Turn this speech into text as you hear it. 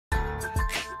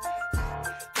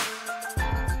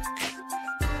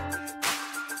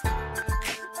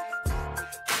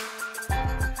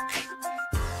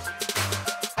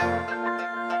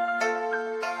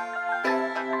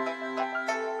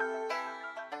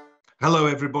Hello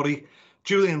everybody,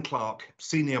 Julian Clark,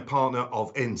 Senior Partner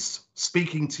of Ince,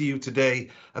 speaking to you today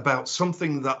about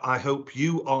something that I hope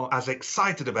you are as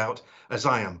excited about as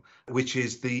I am, which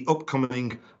is the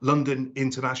upcoming London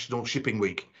International Shipping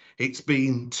Week. It's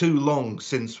been too long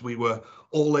since we were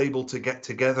all able to get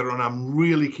together, and I'm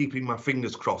really keeping my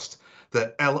fingers crossed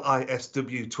that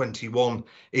LISW 21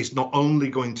 is not only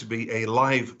going to be a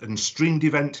live and streamed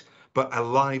event, but a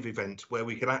live event where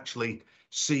we can actually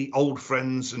see old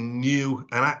friends and new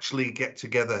and actually get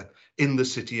together in the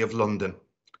city of London.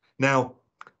 Now,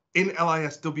 in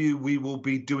LISW, we will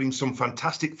be doing some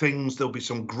fantastic things. There'll be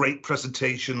some great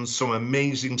presentations, some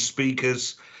amazing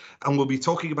speakers, and we'll be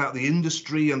talking about the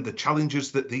industry and the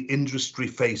challenges that the industry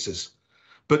faces.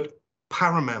 But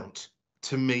paramount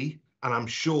to me, and I'm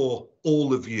sure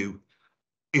all of you,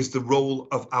 is the role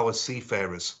of our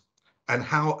seafarers and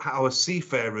how our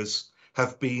seafarers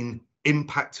have been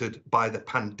impacted by the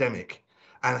pandemic,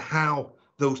 and how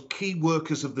those key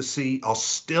workers of the sea are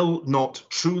still not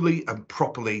truly and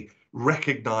properly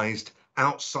recognised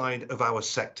outside of our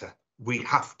sector. We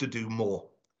have to do more.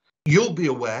 You'll be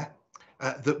aware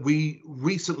that we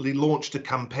recently launched a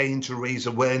campaign to raise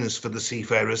awareness for the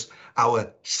seafarers,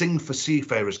 our Sing for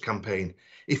Seafarers campaign.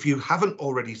 If you haven't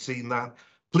already seen that,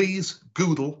 please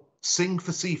Google Sing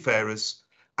for Seafarers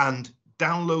and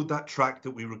download that track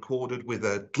that we recorded with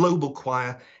a global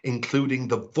choir, including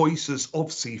the voices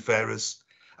of seafarers,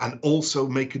 and also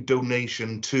make a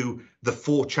donation to the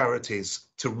 4 charities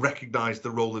to recognise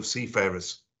the role of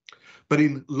seafarers. But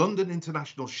in London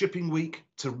International Shipping Week,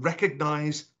 to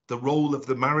recognise the role of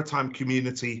the maritime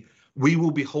community, we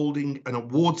will be holding an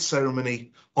awards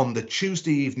ceremony on the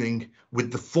Tuesday evening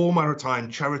with the 4 maritime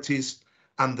charities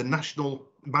and the National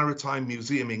Maritime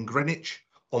Museum in Greenwich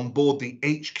on board the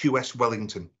HQS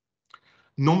Wellington.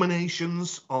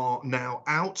 Nominations are now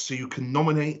out, so you can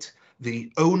nominate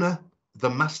the owner, the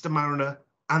master mariner,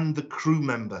 and the crew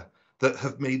member that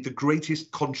have made the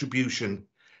greatest contribution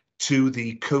to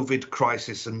the COVID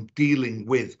crisis and dealing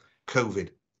with COVID.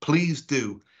 Please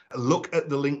do look at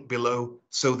the link below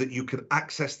so that you can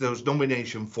access those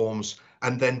nomination forms,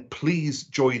 and then please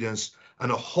join us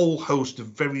and a whole host of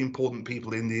very important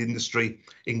people in the industry,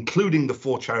 including the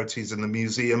 4 charities and the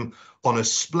museum, on a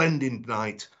splendid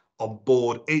night on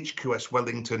board HQS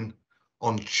Wellington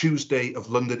on Tuesday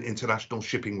of London International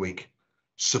Shipping Week.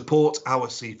 Support our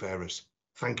seafarers.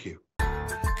 Thank you.